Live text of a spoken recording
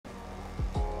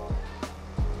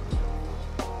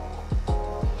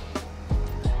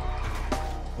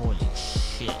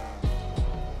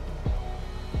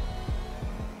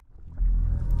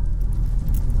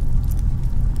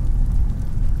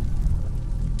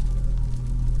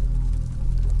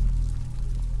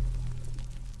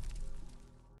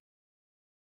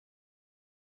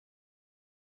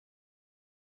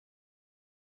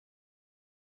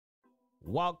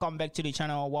Welcome back to the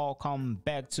channel. Welcome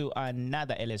back to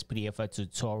another Lspdfr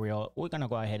tutorial. We're gonna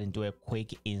go ahead and do a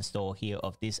quick install here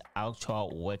of this actual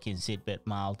working seatbelt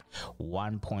mod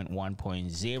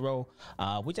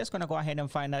 1.1.0. We're just gonna go ahead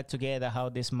and find out together how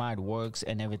this mod works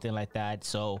and everything like that.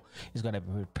 So it's gonna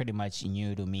be pretty much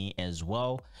new to me as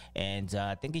well, and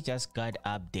I think it just got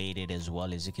updated as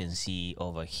well, as you can see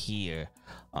over here.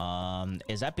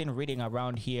 As I've been reading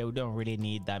around here, we don't really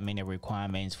need that many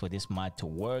requirements for this mod to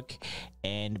work.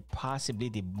 And possibly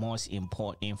the most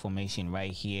important information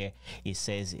right here, it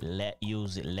says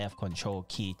use left control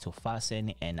key to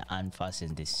fasten and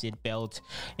unfasten the seat belt.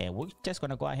 And we're just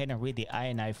gonna go ahead and read the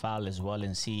INI file as well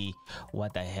and see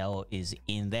what the hell is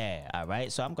in there. All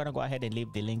right, so I'm gonna go ahead and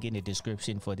leave the link in the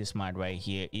description for this mod right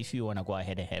here if you want to go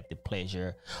ahead and have the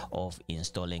pleasure of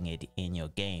installing it in your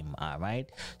game. All right,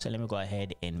 so let me go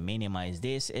ahead and minimize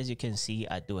this. As you can see,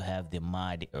 I do have the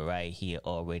mod right here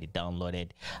already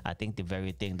downloaded. I think the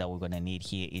very thing that we're gonna need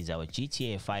here is our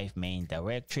GTA 5 main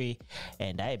directory,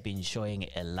 and I've been showing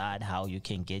a lot how you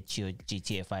can get your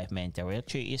GTA 5 main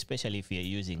directory, especially if you're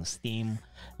using Steam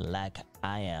like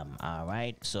I am. All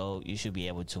right, so you should be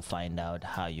able to find out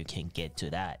how you can get to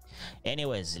that.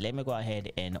 Anyways, let me go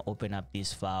ahead and open up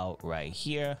this file right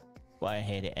here. Go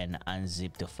ahead and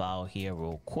unzip the file here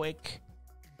real quick,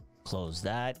 close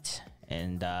that,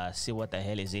 and see what the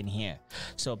hell is in here.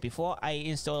 So before I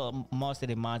install most of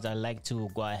the mods, I like to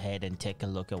go ahead and take a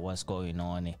look at what's going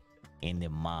on in the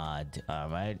mod. All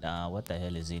right, what the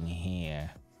hell is in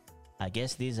here? I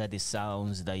guess these are the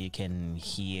sounds that you can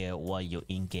hear while you're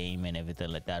in game and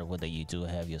everything like that, whether you do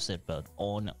have your seatbelt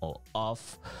on or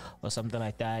off or something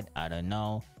like that. I don't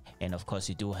know. And of course,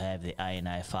 you do have the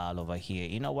INI file over here.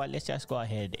 You know what, let's just go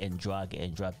ahead and drag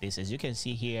and drop this. As you can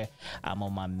see here, I'm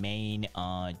on my main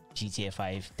GTA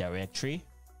 5 directory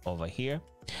over here,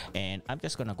 and I'm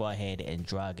just gonna go ahead and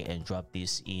drag and drop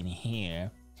this in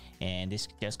here. And this is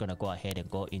just gonna go ahead and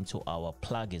go into our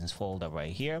plugins folder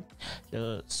right here.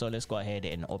 So let's go ahead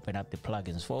and open up the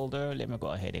plugins folder. Let me go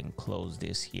ahead and close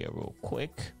this here real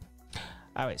quick.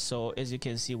 All right, so as you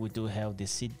can see, we do have the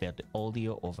seatbelt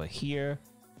audio over here,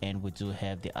 and we do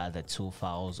have the other two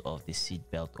files of the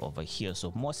seatbelt over here.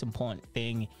 So most important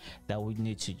thing that we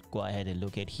need to go ahead and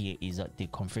look at here is the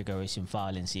configuration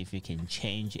file and see if you can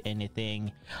change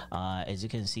anything. As you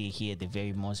can see here, the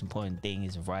very most important thing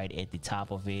is right at the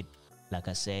top of it. Like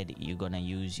I said, you're gonna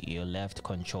use your left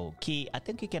control key. I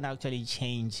think you can actually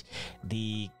change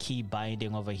the key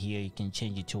binding over here. You can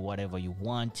change it to whatever you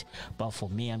want, but for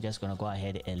me, I'm just gonna go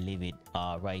ahead and leave it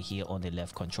right here on the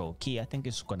left control key. I think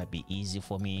it's gonna be easy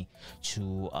for me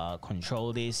to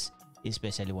control this,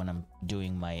 especially when I'm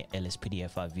doing my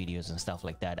Lspdfr videos and stuff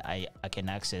like that. I can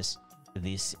access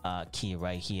this key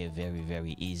right here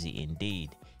very easy indeed.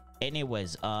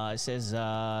 Anyways, it says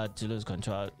to lose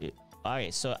control. All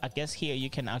right, so I guess here you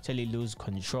can actually lose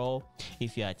control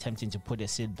if you're attempting to put a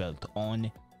seatbelt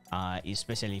on,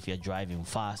 especially if you're driving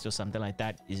fast or something like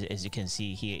that. As you can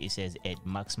see here, it says at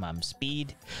maximum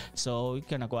speed. So we're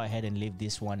gonna go ahead and leave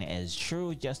this one as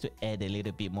true, just to add a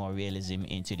little bit more realism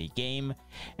into the game.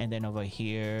 And then over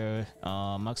here,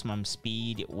 maximum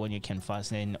speed when you can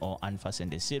fasten or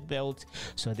unfasten the seatbelt.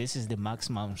 So this is the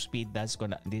maximum speed that's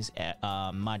gonna, this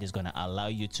mod is gonna allow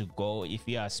you to go if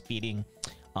you are speeding.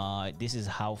 This is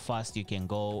how fast you can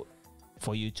go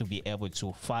for you to be able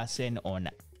to fasten on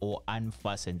or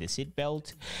unfasten the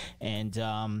seatbelt. And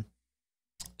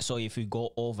so if you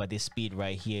go over the speed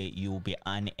right here, you'll be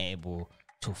unable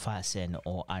to fasten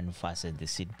or unfasten the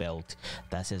seatbelt.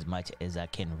 That's as much as I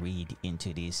can read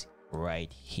into this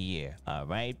right here. All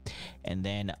right, and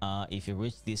then if you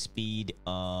reach this speed,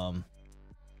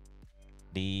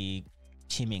 the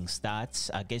chiming starts.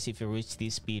 I guess if you reach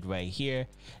this speed right here,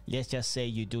 let's just say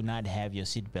you do not have your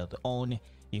seatbelt on,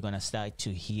 you're gonna start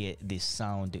to hear this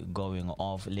sound going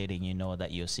off, letting you know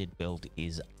that your seatbelt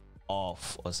is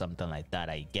off or something like that.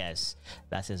 I guess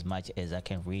that's as much as I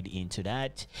can read into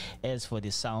that. As for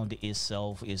the sound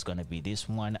itself, is gonna be this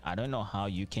one. I don't know how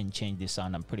you can change the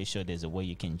sound. I'm pretty sure there's a way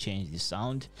you can change the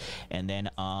sound. And then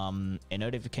a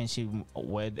notification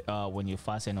when you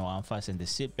fasten or unfasten the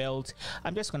seatbelt.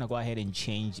 I'm just gonna go ahead and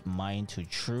change mine to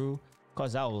true,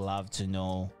 because I would love to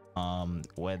know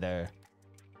whether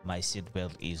my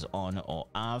seatbelt is on or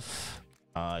off.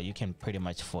 You can pretty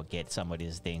much forget some of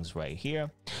these things right here.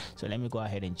 So let me go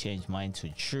ahead and change mine to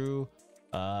true.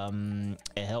 A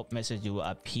help message will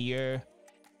appear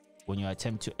when you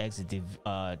attempt to exit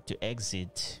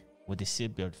with the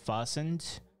seatbelt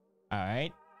fastened. All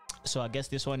right, so I guess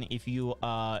this one, if you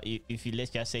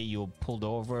let's just say you pulled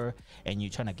over and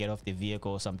you're trying to get off the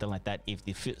vehicle or something like that, if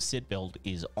the seatbelt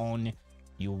is on,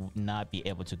 you will not be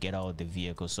able to get out of the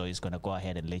vehicle. So it's gonna go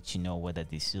ahead and let you know whether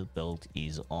the seatbelt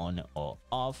is on or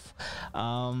off.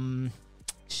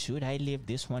 Should I leave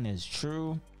this one as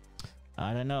true?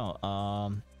 I don't know.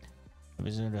 I'm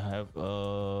just gonna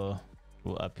have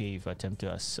will appear if I attempt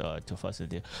to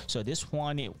fasten it. So this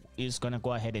one is gonna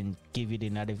go ahead and give you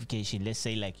the notification. Let's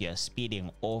say like you're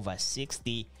speeding over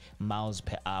 60 miles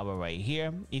per hour right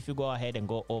here. If you go ahead and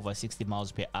go over 60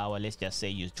 miles per hour, let's just say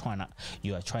you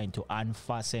are trying to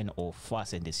unfasten or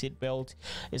fasten the seatbelt,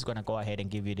 it's gonna go ahead and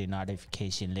give you the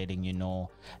notification letting you know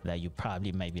that you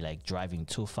probably might be like driving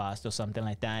too fast or something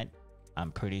like that.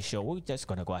 I'm pretty sure we're just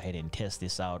gonna go ahead and test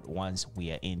this out once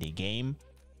we are in the game.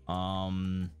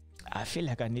 I feel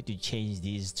like I need to change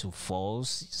these to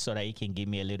false so that it can give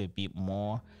me a little bit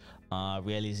more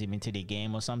realism into the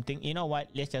game or something. You know what,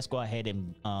 let's just go ahead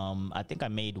and I think I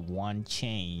made one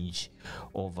change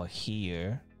over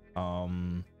here.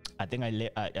 I think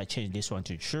I changed this one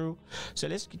to true. So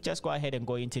let's just go ahead and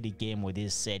go into the game with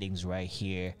these settings right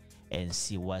here and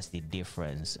see what's the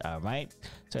difference. All right,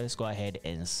 so let's go ahead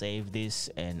and save this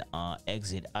and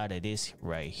exit out of this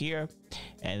right here,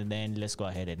 and then let's go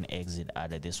ahead and exit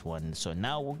out of this one. So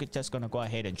now we're just gonna go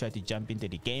ahead and try to jump into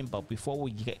the game, but before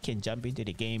we can jump into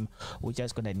the game, we're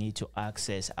just gonna need to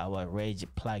access our reg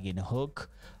plugin hook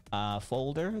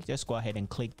folder. Just go ahead and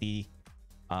click the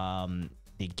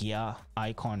gear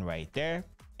icon right there,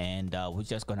 and we're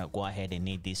just gonna go ahead and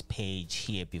need this page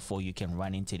here before you can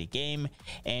run into the game.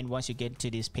 And once you get to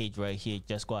this page right here,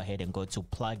 just go ahead and go to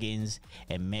plugins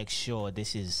and make sure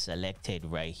this is selected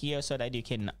right here so that you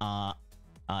can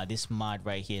this mod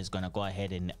right here is gonna go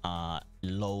ahead and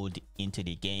load into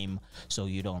the game, so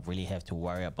you don't really have to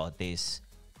worry about this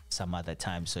some other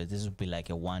time. So this will be like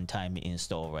a one-time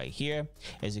install right here.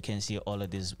 As you can see, all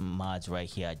of these mods right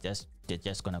here they're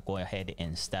just gonna go ahead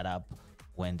and start up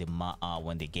when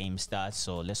the game starts.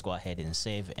 So let's go ahead and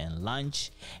save and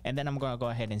launch, and then I'm gonna go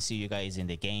ahead and see you guys in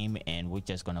the game, and we're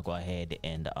just gonna go ahead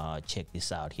and check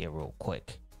this out here real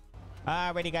quick.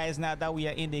 Alrighty guys, now that we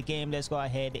are in the game, let's go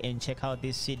ahead and check out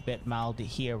this seatbelt mount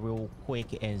here real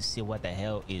quick and see what the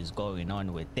hell is going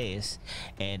on with this.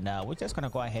 And we're just gonna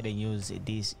go ahead and use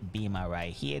this Beamer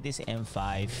right here, this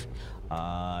M5.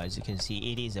 As you can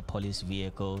see, it is a police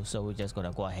vehicle, so we're just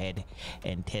gonna go ahead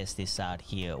and test this out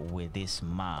here with this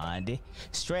mod.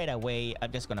 Straight away,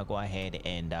 I'm just gonna go ahead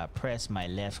and press my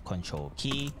left control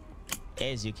key.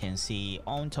 As you can see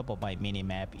on top of my mini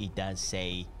map, it does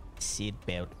say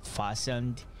seatbelt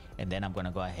fastened, and then I'm gonna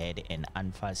go ahead and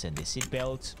unfasten the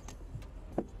seatbelt.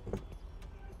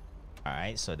 All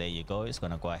right, so there you go, it's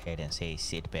gonna go ahead and say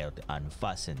seatbelt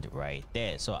unfastened right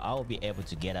there, so I'll be able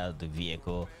to get out of the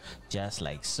vehicle just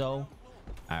like so.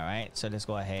 All right, so let's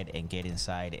go ahead and get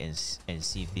inside and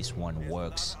see if this one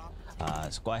works.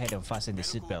 So go ahead and fasten the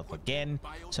seatbelt again.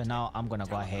 So now I'm gonna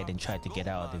go ahead and try to get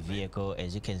out of the vehicle.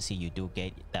 As you can see, you do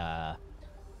get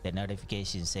the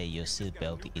notification say your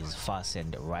seatbelt is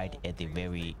fastened right at the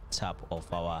very top of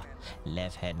our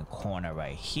left hand corner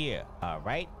right here. All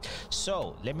right,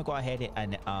 so let me go ahead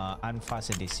and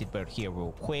unfasten the seatbelt here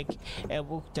real quick, and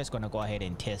we're just gonna go ahead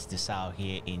and test this out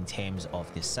here in terms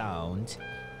of the sound.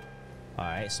 All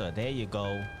right, so there you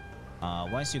go.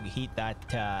 Once you hit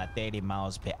that 30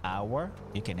 miles per hour,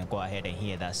 you can go ahead and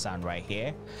hear that sound right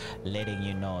here, letting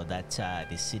you know that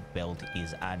the seatbelt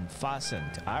is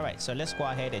unfastened. All right, so let's go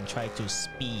ahead and try to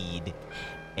speed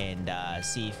and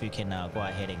see if we can go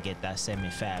ahead and get that same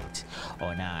effect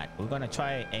or not. We're gonna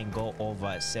try and go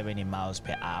over 70 miles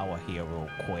per hour here real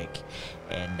quick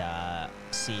and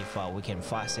see if we can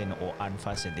fasten or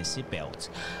unfasten the seatbelt.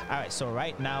 All right, so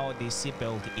right now the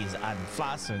seatbelt is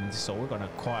unfastened, so we're gonna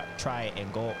try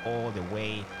and go all the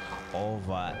way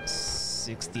over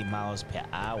 60 miles per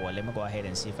hour. Let me go ahead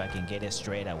and see if I can get it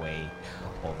straight away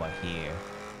over here.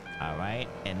 All right,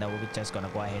 and then we're just gonna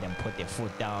go ahead and put the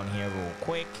foot down here real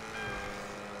quick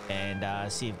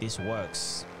and see if this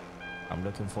works. I'm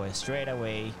looking for a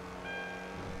straightaway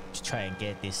to try and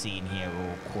get this in here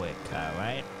real quick. All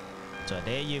right, so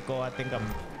there you go. I think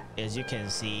as you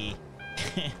can see,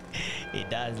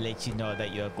 it does let you know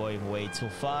that you're going way too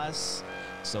fast,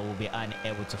 so we'll be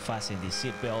unable to fasten the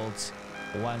seatbelt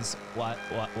once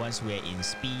we're in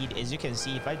speed. As you can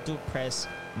see, if I do press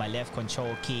my left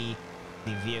control key,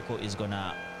 the vehicle is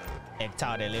gonna act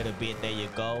out a little bit. There you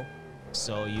go.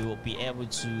 So you will be able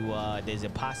to there's a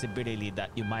possibility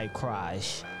that you might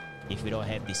crash if you don't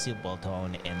have the seatbelt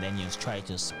on, and then you try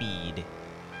to speed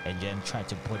and then try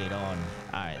to put it on.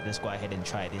 All right, let's go ahead and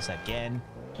try this again.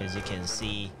 As you can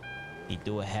see, you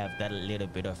do have that little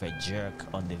bit of a jerk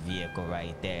on the vehicle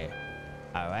right there.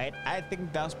 All right, I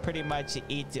think that's pretty much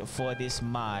it for this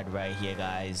mod right here,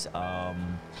 guys.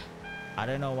 I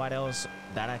don't know what else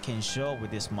that I can show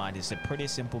with this mod. It's a pretty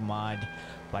simple mod,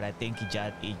 but I think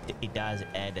it does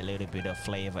add a little bit of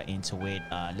flavor into it.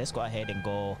 Let's go ahead and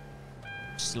go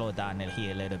slow down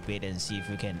here a little bit and see if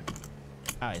we can.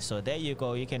 All right, so there you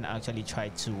go. You can actually try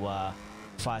to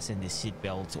fasten the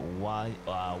seatbelt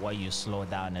while you slow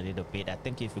down a little bit. I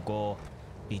think if you go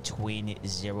between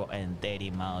 0 and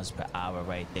 30 miles per hour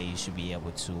right there, you should be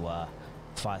able to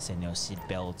fasten your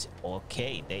seatbelt.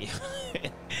 Okay, they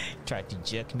tried to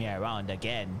jerk me around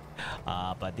again,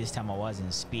 but this time I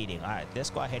wasn't speeding. All right, let's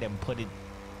go ahead and put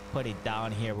it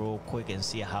down here real quick and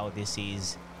see how this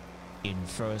is in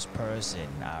first person.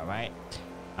 All right,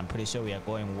 I'm pretty sure we are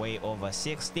going way over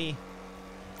 60,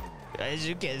 as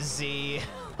you can see.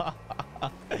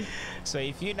 So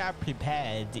if you're not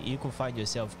prepared, you could find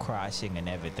yourself crashing and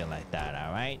everything like that.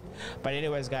 All right, but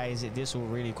anyways, guys, this will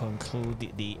really conclude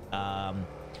the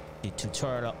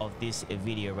tutorial of this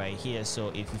video right here. So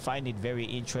if you find it very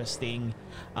interesting,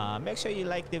 make sure you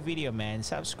like the video, man.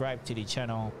 Subscribe to the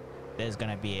channel. There's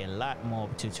gonna be a lot more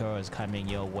tutorials coming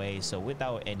your way. So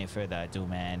without any further ado,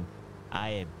 man, I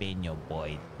have been your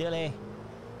boy Dilly,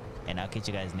 and I'll catch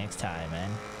you guys next time,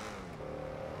 man.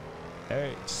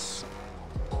 Peace.